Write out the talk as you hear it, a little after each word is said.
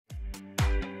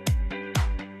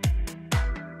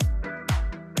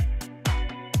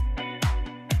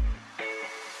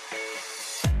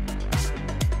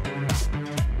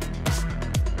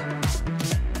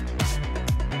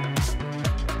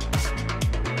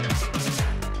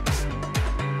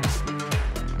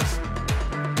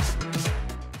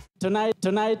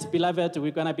Tonight, beloved,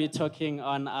 we're going to be talking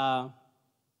on a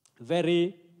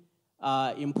very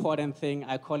important thing.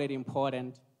 I call it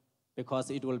important because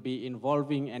it will be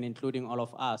involving and including all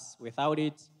of us. Without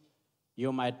it,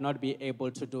 you might not be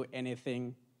able to do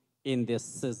anything in this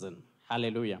season.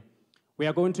 Hallelujah. We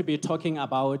are going to be talking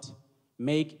about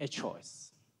make a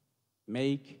choice.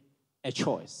 Make a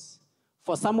choice.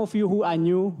 For some of you who are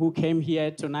new, who came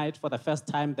here tonight for the first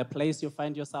time, the place you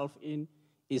find yourself in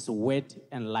is Word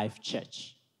and Life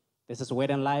Church. This is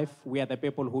Word and Life. We are the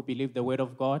people who believe the Word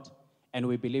of God, and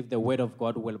we believe the Word of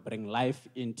God will bring life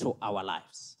into our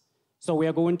lives. So we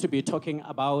are going to be talking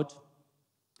about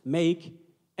make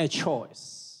a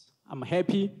choice. I'm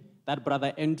happy that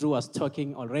Brother Andrew was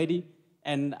talking already,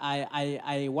 and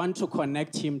I want to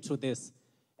connect him to this.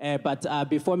 But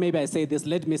before maybe I say this,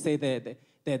 let me say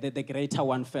the greater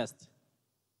one first.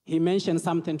 He mentioned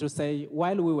something to say,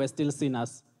 while we were still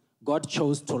sinners, God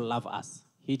chose to love us.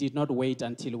 He did not wait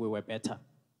until we were better.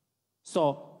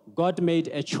 So God made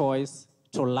a choice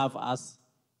to love us.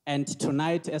 And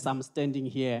tonight, as I'm standing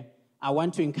here, I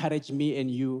want to encourage me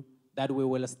and you that we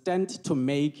will stand to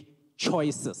make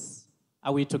choices.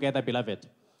 Are we together, beloved?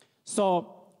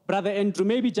 So, Brother Andrew,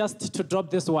 maybe just to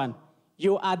drop this one.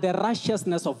 You are the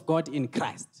righteousness of God in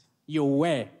Christ. You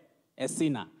were a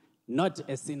sinner, not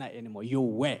a sinner anymore. You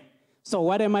were. So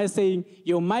what am I saying?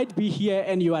 You might be here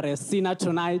and you are a sinner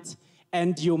tonight,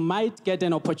 and you might get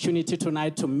an opportunity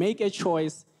tonight to make a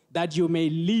choice that you may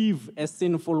live a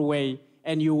sinful way,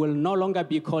 and you will no longer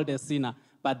be called a sinner,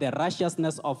 but the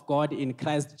righteousness of God in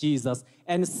Christ Jesus.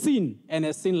 And sin and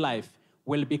a sin life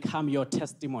will become your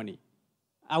testimony.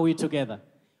 Are we together?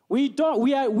 We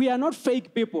are not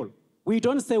fake people. We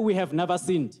don't say we have never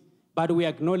sinned, but we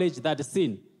acknowledge that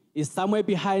sin is somewhere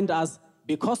behind us.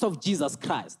 Because of Jesus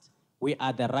Christ, we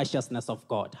are the righteousness of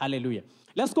God. Hallelujah.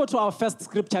 Let's go to our first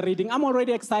scripture reading. I'm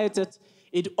already excited.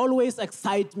 It always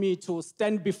excites me to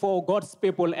stand before God's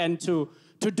people and to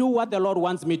do what the Lord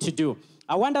wants me to do.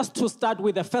 I want us to start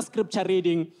with the first scripture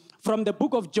reading from the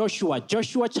book of Joshua.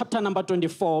 Joshua chapter number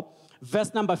 24,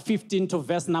 verse number 15 to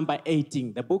verse number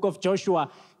 18. The book of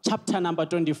Joshua chapter number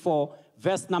 24,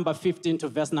 verse number 15 to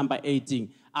verse number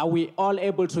 18. Are we all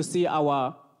able to see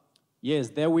our... Yes,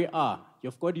 there we are.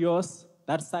 You've got yours.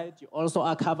 That side, you also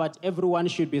are covered. Everyone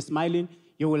should be smiling.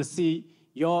 You will see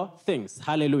your things.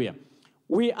 Hallelujah.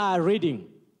 We are reading.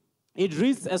 It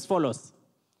reads as follows.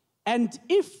 And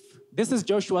if, this is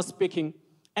Joshua speaking,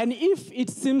 and if it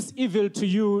seems evil to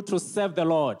you to serve the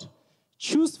Lord,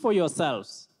 choose for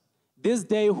yourselves this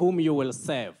day whom you will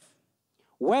serve,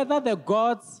 whether the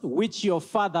gods which your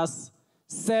fathers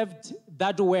served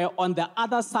that were on the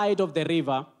other side of the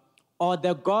river, or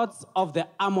the gods of the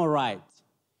Amorites,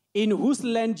 in whose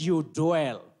land you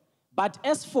dwell. But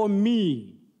as for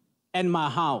me and my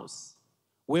house,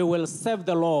 we will serve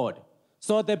the Lord.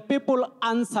 So the people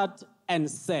answered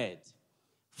and said,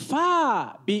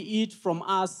 far be it from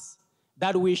us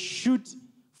that we should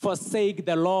forsake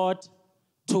the Lord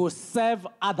to serve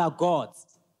other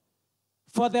gods.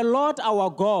 For the Lord our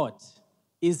God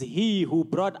is he who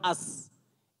brought us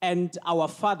and our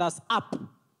fathers up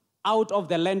out of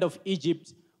the land of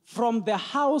Egypt from the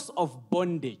house of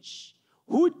bondage,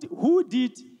 who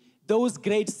did those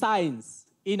great signs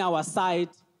in our sight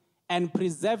and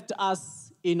preserved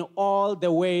us in all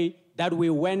the way that we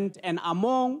went and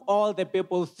among all the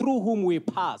people through whom we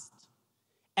passed.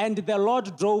 And the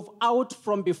Lord drove out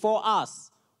from before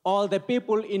us all the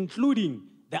people, including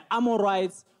the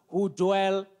Amorites who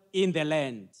dwell in the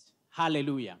land.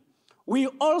 Hallelujah. We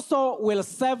also will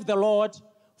serve the Lord,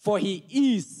 for he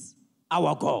is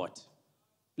our God.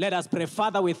 Let us pray.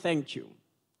 Father, we thank you.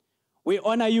 We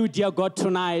honor you, dear God,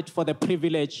 tonight for the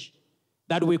privilege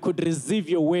that we could receive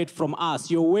your word from us.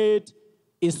 Your word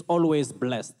is always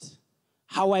blessed.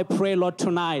 How I pray, Lord,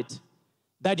 tonight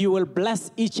that you will bless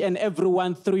each and every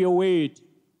one through your word,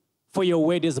 for your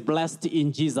word is blessed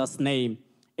in Jesus' name.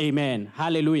 Amen.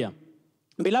 Hallelujah.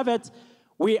 Beloved,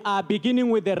 we are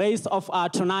beginning with the race of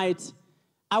tonight.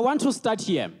 I want to start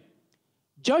here.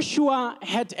 Joshua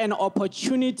had an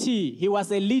opportunity. He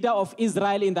was a leader of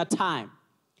Israel in that time.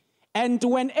 And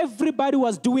when everybody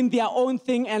was doing their own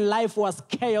thing and life was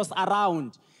chaos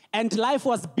around, and life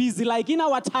was busy, like in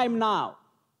our time now,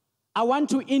 I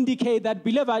want to indicate that,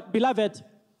 beloved,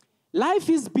 life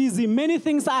is busy. Many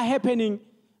things are happening,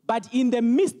 but in the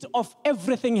midst of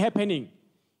everything happening,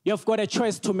 you've got a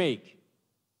choice to make.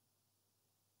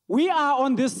 We are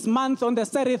on this month on the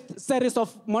series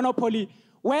of Monopoly,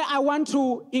 where I want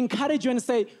to encourage you and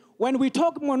say, when we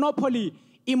talk Monopoly,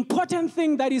 important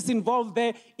thing that is involved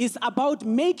there is about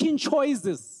making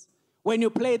choices when you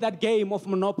play that game of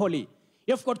Monopoly.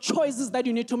 You've got choices that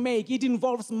you need to make. It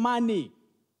involves money.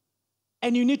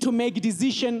 And you need to make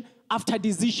decision after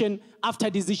decision after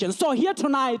decision. So here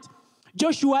tonight,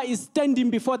 Joshua is standing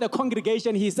before the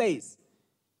congregation. He says,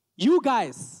 you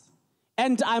guys,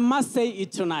 and I must say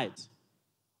it tonight,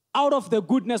 out of the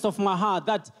goodness of my heart,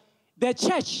 that the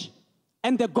church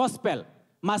and the gospel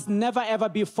must never ever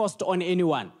be forced on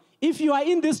anyone. If you are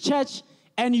in this church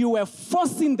and you are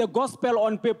forcing the gospel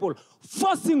on people,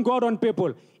 forcing God on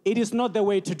people, it is not the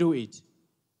way to do it.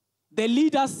 The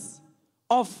leaders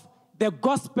of the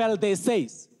gospel, they say,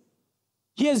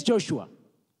 here's Joshua.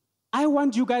 I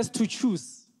want you guys to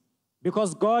choose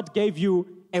because God gave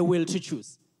you a will to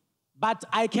choose. But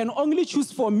I can only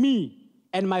choose for me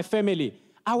and my family.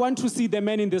 I want to see the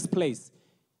men in this place.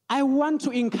 I want to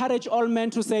encourage all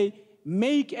men to say,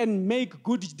 make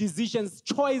good decisions,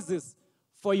 choices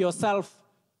for yourself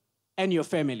and your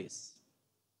families.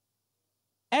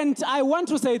 And I want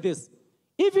to say this,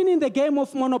 even in the game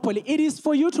of Monopoly, it is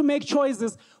for you to make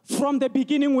choices from the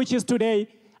beginning, which is today,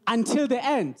 until the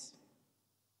end.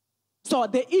 So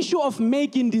the issue of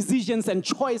making decisions and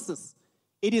choices,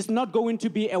 it is not going to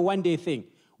be a one-day thing.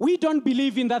 We don't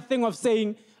believe in that thing of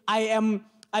saying, I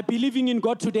believing in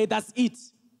God today, that's it.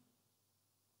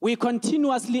 We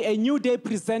continuously, a new day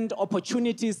present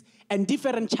opportunities and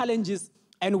different challenges,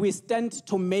 and we stand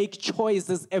to make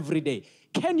choices every day.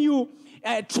 Can you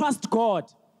trust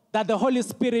God that the Holy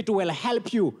Spirit will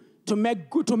help you to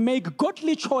make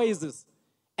godly choices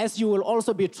as you will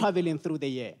also be traveling through the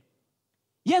year?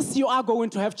 Yes, you are going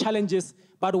to have challenges,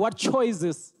 but what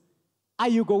choices are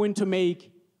you going to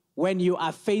make when you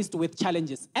are faced with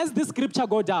challenges? As the scripture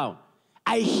go down,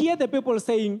 I hear the people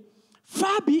saying,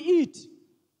 far be it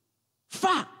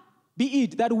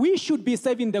that we should be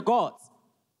serving the gods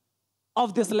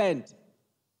of this land.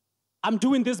 I'm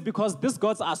doing this because these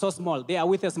gods are so small. They are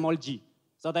with a small g,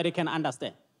 so that you can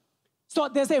understand. So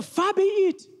they say, far be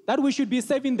it that we should be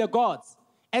serving the gods.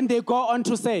 And they go on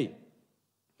to say,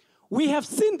 we have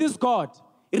seen this God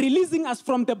releasing us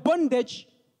from the bondage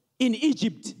in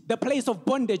Egypt, the place of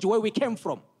bondage where we came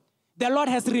from. The Lord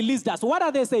has released us. What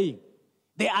are they saying?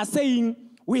 They are saying,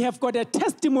 we have got a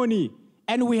testimony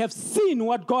and we have seen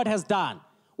what God has done.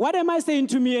 What am I saying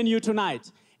to me and you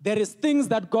tonight? There is things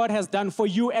that God has done for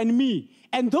you and me.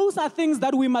 And those are things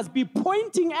that we must be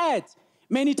pointing at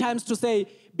many times to say,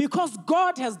 because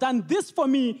God has done this for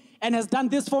me and has done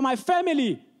this for my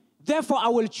family, therefore I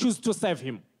will choose to serve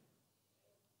him.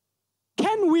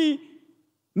 Can we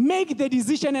make the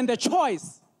decision and the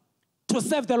choice to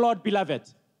serve the Lord, beloved?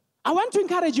 I want to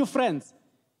encourage you, friends.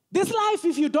 This life,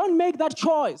 if you don't make that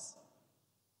choice,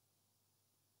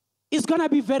 it's going to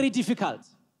be very difficult.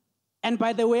 And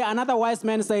by the way, another wise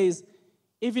man says,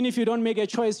 even if you don't make a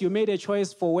choice, you made a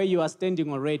choice for where you are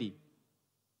standing already.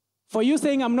 For you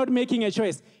saying, I'm not making a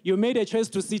choice, you made a choice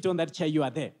to sit on that chair, you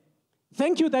are there.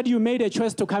 Thank you that you made a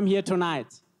choice to come here tonight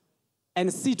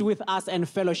and sit with us and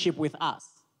fellowship with us.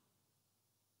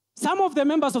 Some of the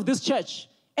members of this church,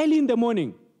 early in the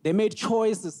morning, they made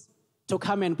choices to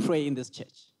come and pray in this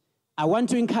church. I want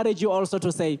to encourage you also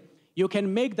to say, you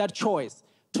can make that choice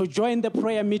to join the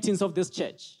prayer meetings of this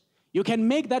church. You can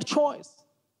make that choice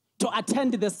to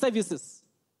attend the services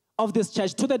of this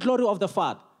church to the glory of the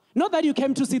Father. Not that you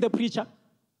came to see the preacher,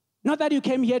 not that you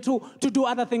came here to do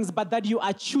other things, but that you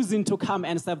are choosing to come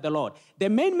and serve the Lord. The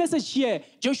main message here,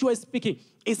 Joshua is speaking,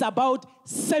 is about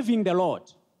serving the Lord.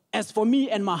 As for me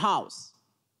and my house,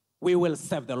 we will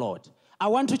serve the Lord. I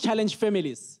want to challenge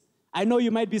families. I know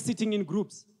you might be sitting in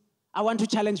groups. I want to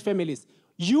challenge families.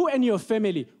 You and your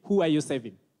family, who are you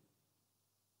serving?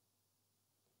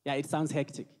 Yeah, it sounds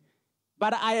hectic.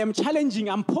 But I am challenging,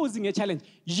 I'm posing a challenge.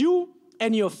 You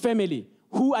and your family,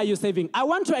 who are you serving? I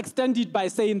want to extend it by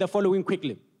saying the following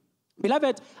quickly.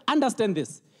 Beloved, understand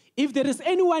this. If there is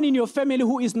anyone in your family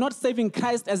who is not serving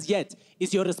Christ as yet,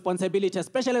 it's your responsibility,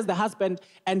 especially as the husband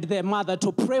and the mother,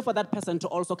 to pray for that person to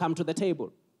also come to the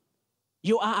table.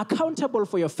 You are accountable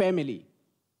for your family,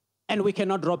 and we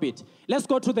cannot drop it. Let's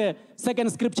go to the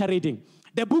second scripture reading.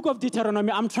 The book of Deuteronomy.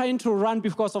 I'm trying to run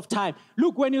because of time.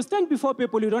 Look, when you stand before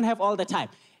people, you don't have all the time.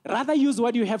 Rather use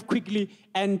what you have quickly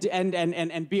and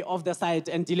be off the side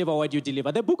and deliver what you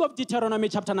deliver. The book of Deuteronomy,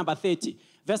 chapter number 30,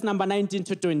 verse number 19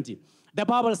 to 20. The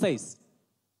Bible says,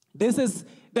 this is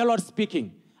the Lord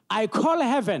speaking. I call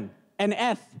heaven and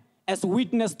earth as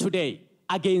witness today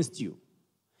against you,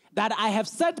 that I have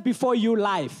set before you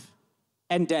life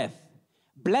and death,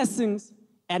 blessings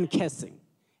and cursing.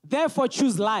 Therefore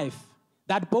choose life,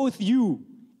 that both you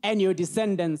and your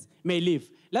descendants may live.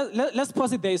 Let's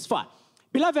pause it there, it's far.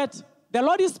 Beloved, the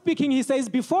Lord is speaking, he says,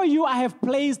 before you I have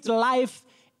placed life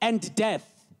and death.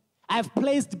 I've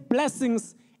placed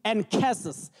blessings and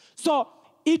curses. So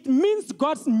it means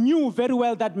God knew very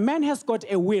well that man has got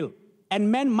a will and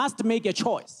man must make a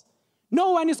choice.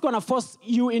 No one is going to force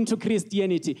you into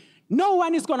Christianity. No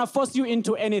one is going to force you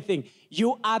into anything.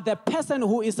 You are the person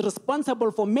who is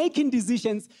responsible for making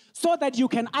decisions so that you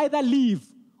can either live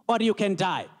or you can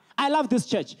die. I love this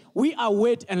church. We are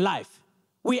word and life.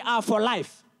 We are for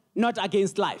life, not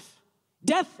against life.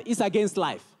 Death is against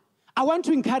life. I want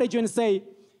to encourage you and say,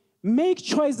 make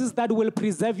choices that will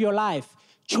preserve your life.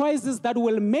 Choices that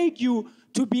will make you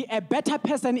to be a better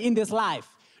person in this life.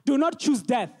 Do not choose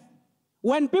death.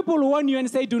 When people warn you and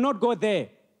say, do not go there,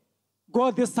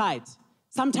 go this side.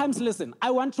 Sometimes, listen,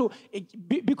 I want to,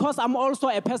 because I'm also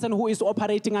a person who is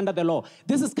operating under the law.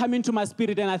 This is coming to my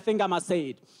spirit and I think I must say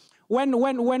it. When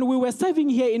we were serving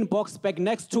here in Boksburg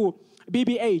next to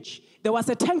BBH, there was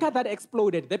a tanker that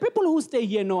exploded. The people who stay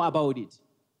here know about it.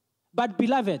 But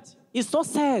beloved, it's so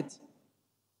sad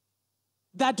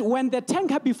that when the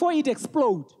tanker, before it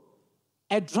exploded,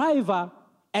 a driver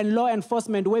and law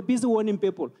enforcement were busy warning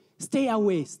people, stay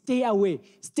away, stay away,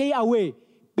 stay away.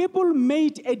 People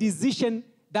made a decision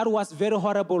that was very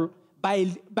horrible by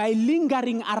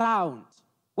lingering around.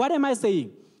 What am I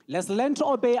saying? Let's learn to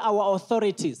obey our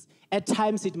authorities. At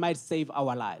times, it might save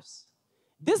our lives.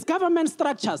 These government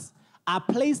structures are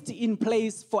placed in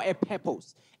place for a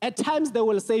purpose. At times, they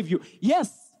will save you.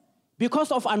 Yes,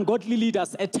 because of ungodly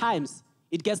leaders, at times,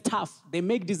 it gets tough. They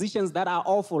make decisions that are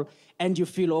awful, and you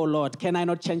feel, oh, Lord, can I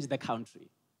not change the country?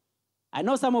 I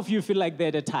know some of you feel like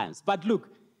that at times. But look,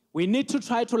 we need to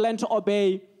try to learn to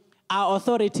obey our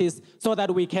authorities so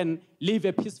that we can live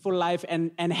a peaceful life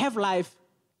and have life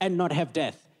and not have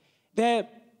death.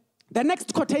 The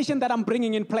next quotation that I'm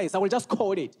bringing in place, I will just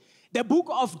quote it. The book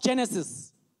of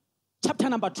Genesis, chapter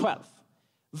number 12,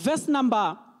 verse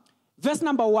number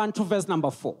 1 to verse number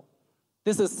 4.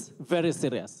 This is very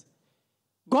serious.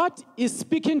 God is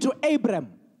speaking to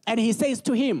Abram, and he says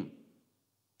to him,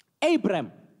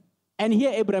 Abram, and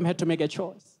here Abram had to make a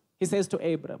choice. He says to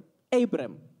Abram,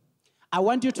 Abram, I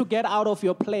want you to get out of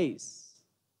your place.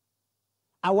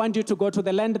 I want you to go to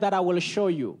the land that I will show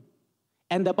you.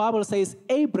 And the Bible says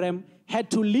Abram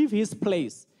had to leave his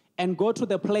place and go to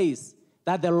the place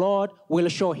that the Lord will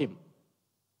show him.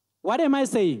 What am I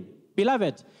saying?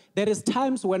 Beloved, there is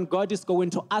times when God is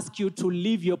going to ask you to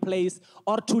leave your place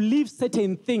or to leave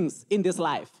certain things in this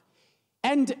life.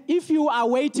 And if you are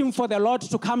waiting for the Lord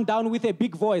to come down with a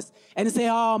big voice and say,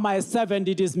 oh, my servant,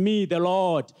 it is me, the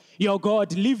Lord, your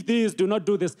God, leave this, do not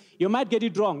do this, you might get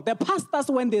it wrong. The pastors,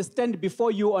 when they stand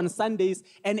before you on Sundays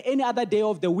and any other day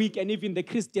of the week, and even the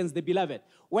Christians, the beloved,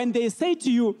 when they say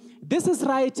to you, this is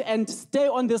right and stay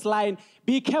on this line,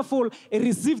 be careful,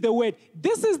 receive the word.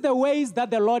 This is the ways that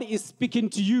the Lord is speaking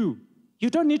to you. You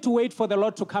don't need to wait for the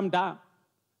Lord to come down.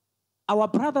 Our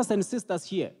brothers and sisters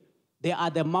here, they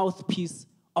are the mouthpiece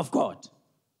of God.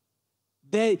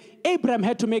 Abraham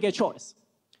had to make a choice.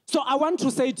 So I want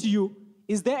to say to you,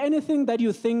 is there anything that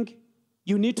you think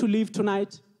you need to leave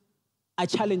tonight? I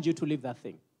challenge you to leave that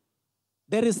thing.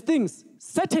 There is things,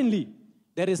 certainly,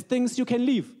 there is things you can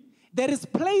leave. There is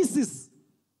places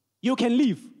you can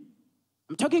leave.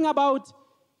 I'm talking about,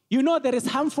 you know, there is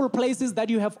harmful places that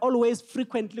you have always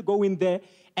frequently going there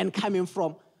and coming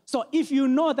from. So if you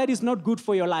know that is not good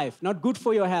for your life, not good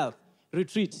for your health,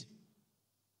 retreat.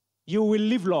 You will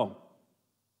live long.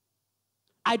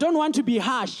 I don't want to be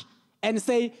harsh and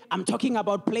say, I'm talking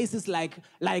about places like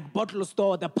bottle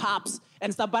store, the pubs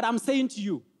and stuff, but I'm saying to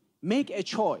you, make a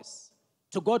choice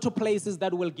to go to places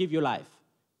that will give you life,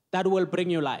 that will bring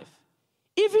you life.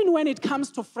 Even when it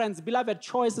comes to friends, beloved,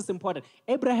 choice is important.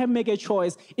 Abraham made a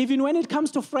choice. Even when it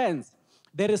comes to friends,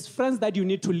 there is friends that you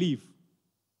need to leave.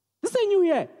 This is a new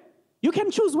year. You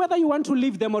can choose whether you want to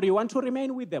leave them or you want to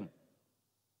remain with them.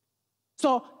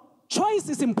 So choice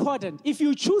is important. If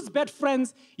you choose bad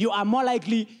friends, you are more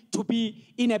likely to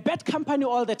be in a bad company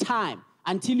all the time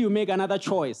until you make another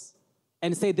choice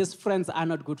and say, these friends are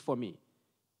not good for me.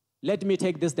 Let me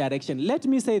take this direction. Let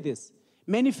me say this.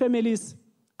 Many families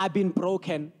have been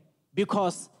broken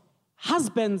because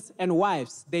husbands and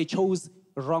wives, they chose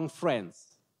wrong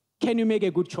friends. Can you make a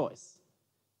good choice?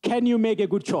 Can you make a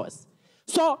good choice?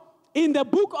 So in the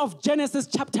book of Genesis,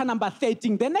 chapter number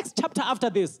 13, the next chapter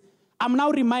after this, I'm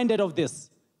now reminded of this.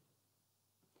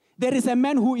 There is a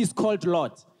man who is called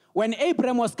Lot. When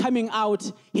Abram was coming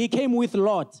out, he came with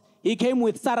Lot. He came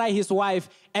with Sarah, his wife,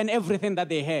 and everything that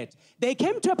they had. They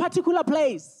came to a particular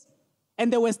place,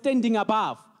 and they were standing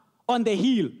above on the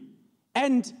hill.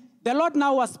 And the Lord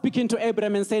now was speaking to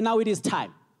Abram and saying, now it is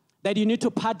time that you need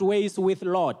to part ways with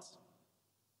Lot.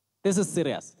 This is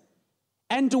serious.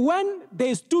 And when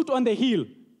they stood on the hill,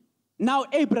 Now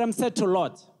Abraham said to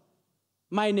Lot,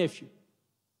 my nephew,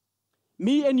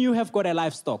 me and you have got a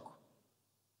livestock.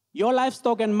 Your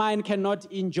livestock and mine cannot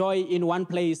enjoy in one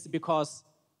place because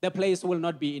the place will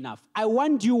not be enough. I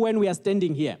want you, when we are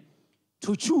standing here,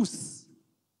 to choose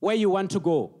where you want to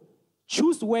go.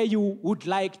 Choose where you would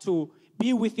like to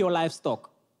be with your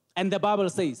livestock. And the Bible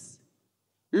says,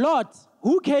 Lot,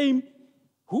 who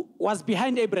was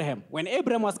behind Abraham. When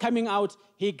Abraham was coming out,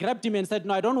 he grabbed him and said,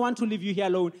 no, I don't want to leave you here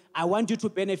alone. I want you to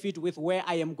benefit with where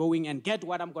I am going and get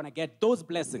what I'm going to get, those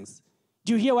blessings.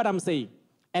 Do you hear what I'm saying?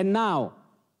 And now,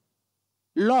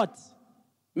 Lot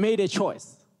made a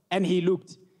choice, and he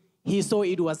looked. He saw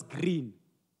it was green.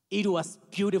 It was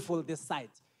beautiful, this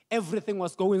site. Everything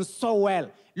was going so well,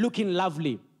 looking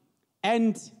lovely.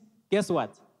 And guess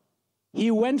what? He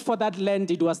went for that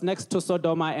land. It was next to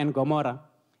Sodom and Gomorrah.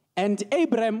 And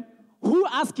Abraham, who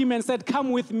asked him and said,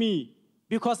 come with me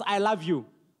because I love you,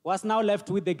 was now left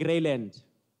with the gray land.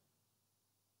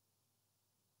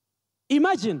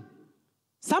 Imagine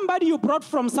somebody you brought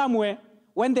from somewhere,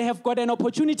 when they have got an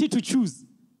opportunity to choose,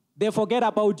 they forget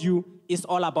about you. It's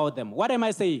all about them. What am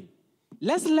I saying?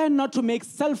 Let's learn not to make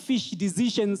selfish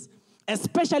decisions,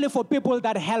 especially for people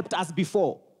that helped us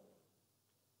before.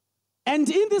 And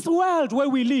in this world where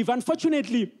we live,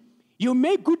 unfortunately, you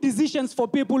make good decisions for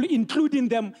people, including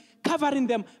them, covering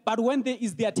them, but when there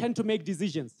is their turn to make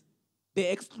decisions,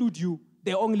 they exclude you.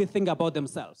 They only think about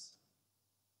themselves.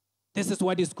 This is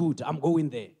what is good. I'm going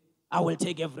there. I will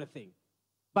take everything.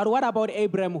 But what about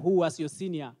Abraham, who was your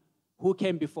senior, who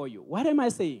came before you? What am I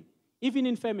saying? Even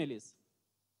in families.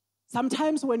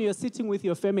 Sometimes when you're sitting with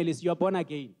your families, you're born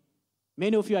again.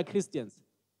 Many of you are Christians.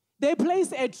 They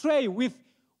place a tray with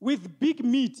big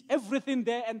meat, everything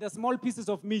there, and the small pieces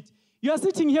of meat. You're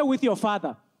sitting here with your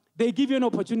father. They give you an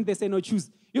opportunity. They say, no, choose.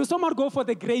 You somehow go for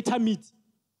the greater meat,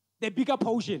 the bigger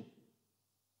portion.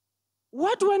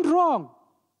 What went wrong?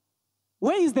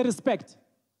 Where is the respect?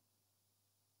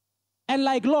 And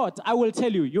like Lot, I will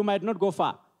tell you, you might not go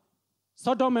far.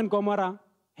 Sodom and Gomorrah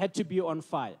had to be on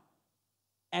fire.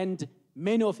 And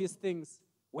many of his things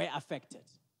were affected.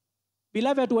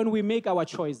 Beloved, when we make our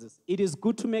choices, it is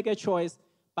good to make a choice,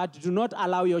 but do not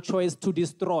allow your choice to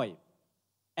destroy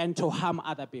and to harm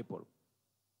other people.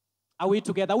 Are we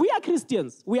together? We are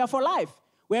Christians. We are for life.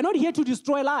 We are not here to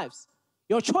destroy lives.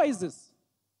 Your choices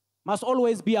must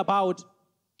always be about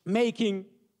making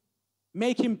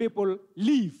people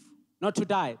live, not to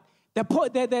die.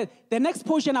 The next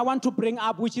portion I want to bring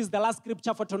up, which is the last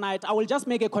scripture for tonight, I will just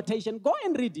make a quotation. Go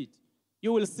and read it.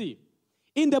 You will see.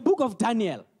 In the book of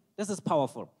Daniel, this is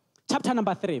powerful. Chapter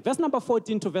number 3, verse number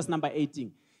 14 to verse number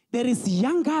 18. There is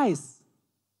young guys.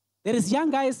 There is young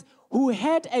guys who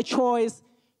had a choice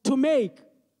to make.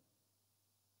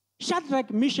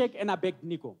 Shadrach, Meshach, and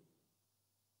Abednego.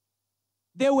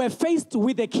 They were faced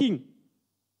with a king,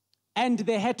 and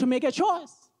they had to make a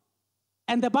choice.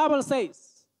 And the Bible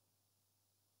says,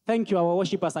 thank you, our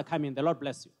worshipers are coming. The Lord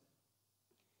bless you.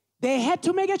 They had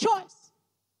to make a choice.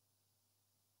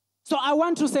 So I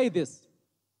want to say this.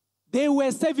 They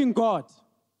were serving God,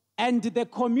 and the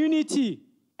community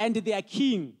and their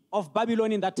king of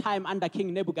Babylon in that time under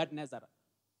King Nebuchadnezzar,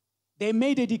 they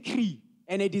made a decree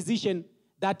and a decision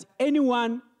that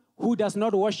anyone who does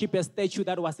not worship a statue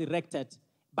that was erected,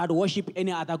 but worship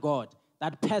any other god,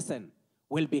 that person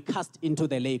will be cast into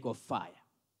the lake of fire.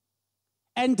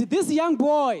 And these young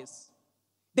boys,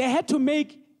 they had to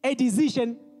make a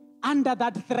decision under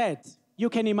that threat. You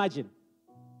can imagine.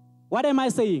 What am I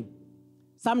saying?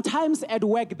 Sometimes at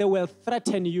work, they will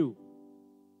threaten you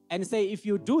and say, if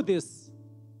you do this,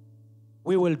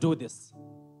 we will do this.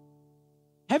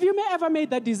 Have you ever made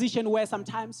that decision where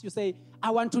sometimes you say, I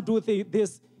want to do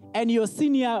this, and your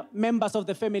senior members of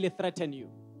the family threaten you?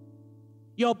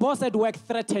 Your boss at work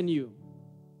threaten you.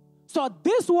 So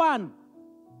this one,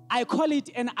 I call it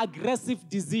an aggressive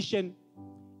decision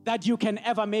that you can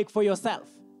ever make for yourself.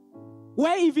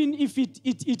 Where even if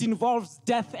it involves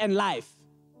death and life,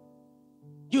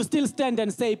 you still stand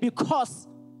and say, because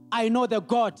I know the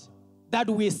God that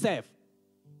we serve.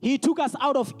 He took us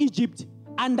out of Egypt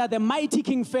under the mighty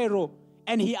King Pharaoh,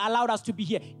 and he allowed us to be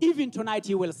here. Even tonight,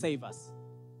 he will save us.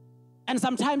 And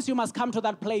sometimes you must come to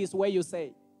that place where you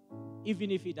say,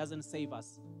 even if he doesn't save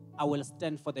us, I will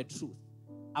stand for the truth.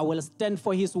 I will stand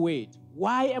for his word.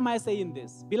 Why am I saying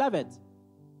this? Beloved,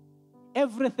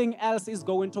 everything else is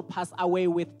going to pass away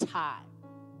with time.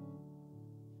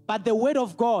 But the word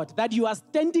of God that you are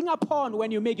standing upon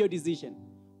when you make your decision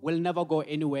will never go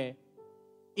anywhere.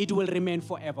 It will remain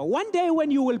forever. One day when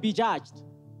you will be judged,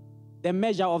 the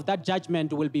measure of that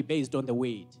judgment will be based on the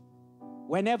word.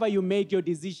 Whenever you make your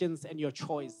decisions and your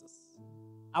choices,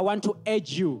 I want to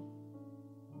urge you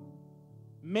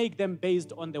make them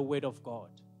based on the word of God.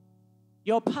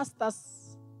 Your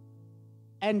pastors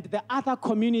and the other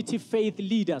community faith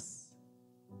leaders,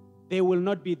 they will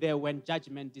not be there when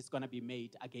judgment is going to be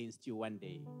made against you one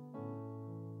day.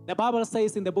 The Bible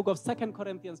says in the book of 2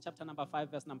 Corinthians chapter number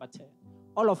 5, verse number 10,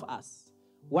 all of us,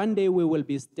 one day we will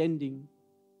be standing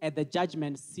at the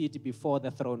judgment seat before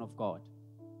the throne of God.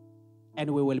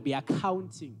 And we will be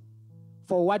accounting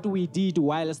for what we did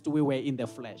whilst we were in the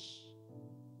flesh.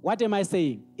 What am I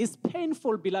saying? It's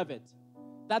painful, beloved,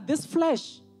 that this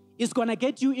flesh is going to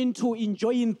get you into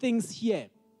enjoying things here.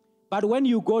 But when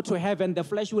you go to heaven, the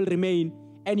flesh will remain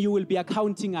and you will be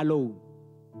accounting alone.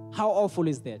 How awful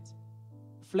is that?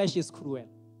 Flesh is cruel.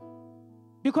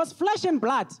 Because flesh and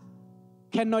blood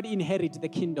cannot inherit the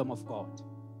kingdom of God.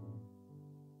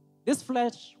 This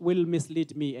flesh will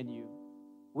mislead me and you.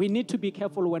 We need to be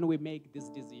careful when we make these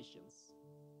decisions.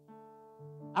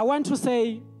 I want to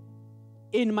say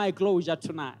in my closure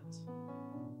tonight,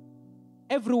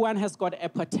 everyone has got a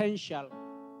potential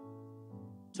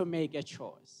to make a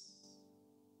choice.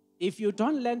 If you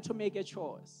don't learn to make a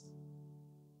choice,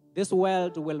 this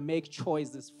world will make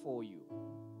choices for you.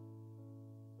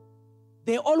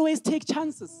 They always take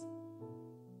chances.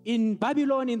 In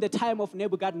Babylon, in the time of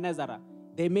Nebuchadnezzar,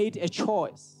 they made a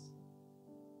choice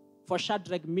for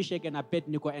Shadrach, Meshach, and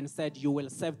Abednego and said, you will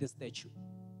serve the statue.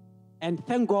 And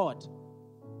thank God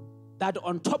that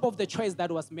on top of the choice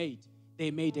that was made,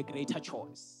 they made a greater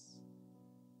choice.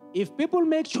 If people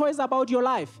make choice about your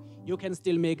life, you can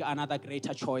still make another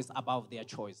greater choice above their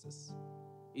choices.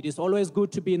 It is always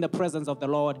good to be in the presence of the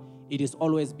Lord. It is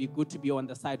always good to be on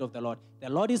the side of the Lord. The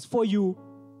Lord is for you.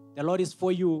 The Lord is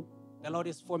for you. The Lord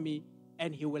is for me.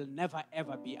 And he will never,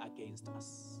 ever be against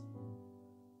us.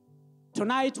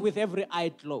 Tonight, with every eye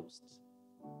closed,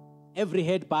 every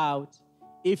head bowed,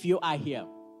 if you are here,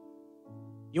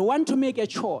 you want to make a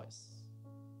choice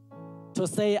to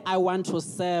say, I want to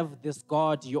serve this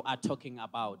God you are talking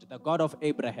about, the God of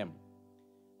Abraham,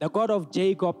 the God of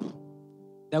Jacob,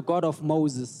 the God of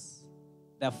Moses,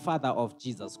 the Father of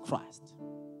Jesus Christ.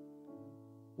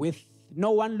 With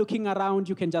no one looking around,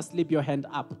 you can just slip your hand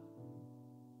up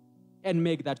and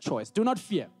make that choice. Do not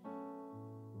fear.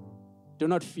 Do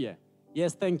not fear.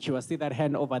 Yes, thank you. I see that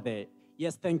hand over there.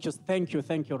 Yes, thank you. Thank you.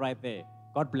 Thank you right there.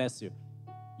 God bless you.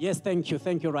 Yes, thank you.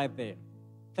 Thank you right there.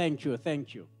 Thank you.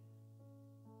 Thank you.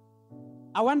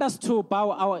 I want us to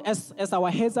bow as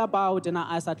our heads are bowed and our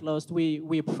eyes are closed,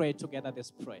 we pray together this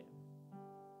prayer.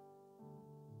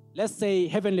 Let's say,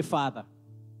 Heavenly Father,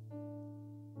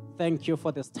 thank you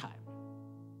for this time.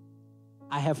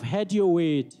 I have heard your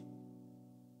word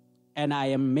and I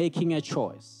am making a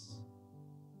choice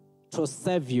to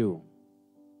serve you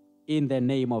in the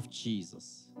name of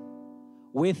Jesus.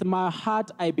 With my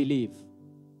heart I believe,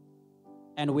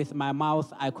 and with my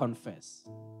mouth I confess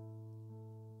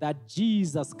that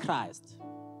Jesus Christ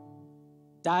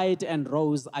died and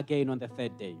rose again on the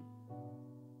third day,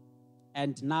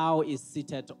 and now is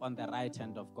seated on the right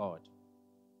hand of God,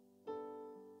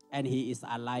 and he is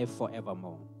alive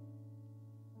forevermore.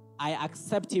 I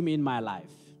accept him in my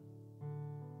life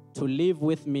to live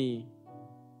with me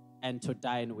and to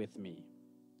dine with me.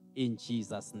 In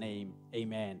Jesus' name,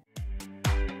 amen.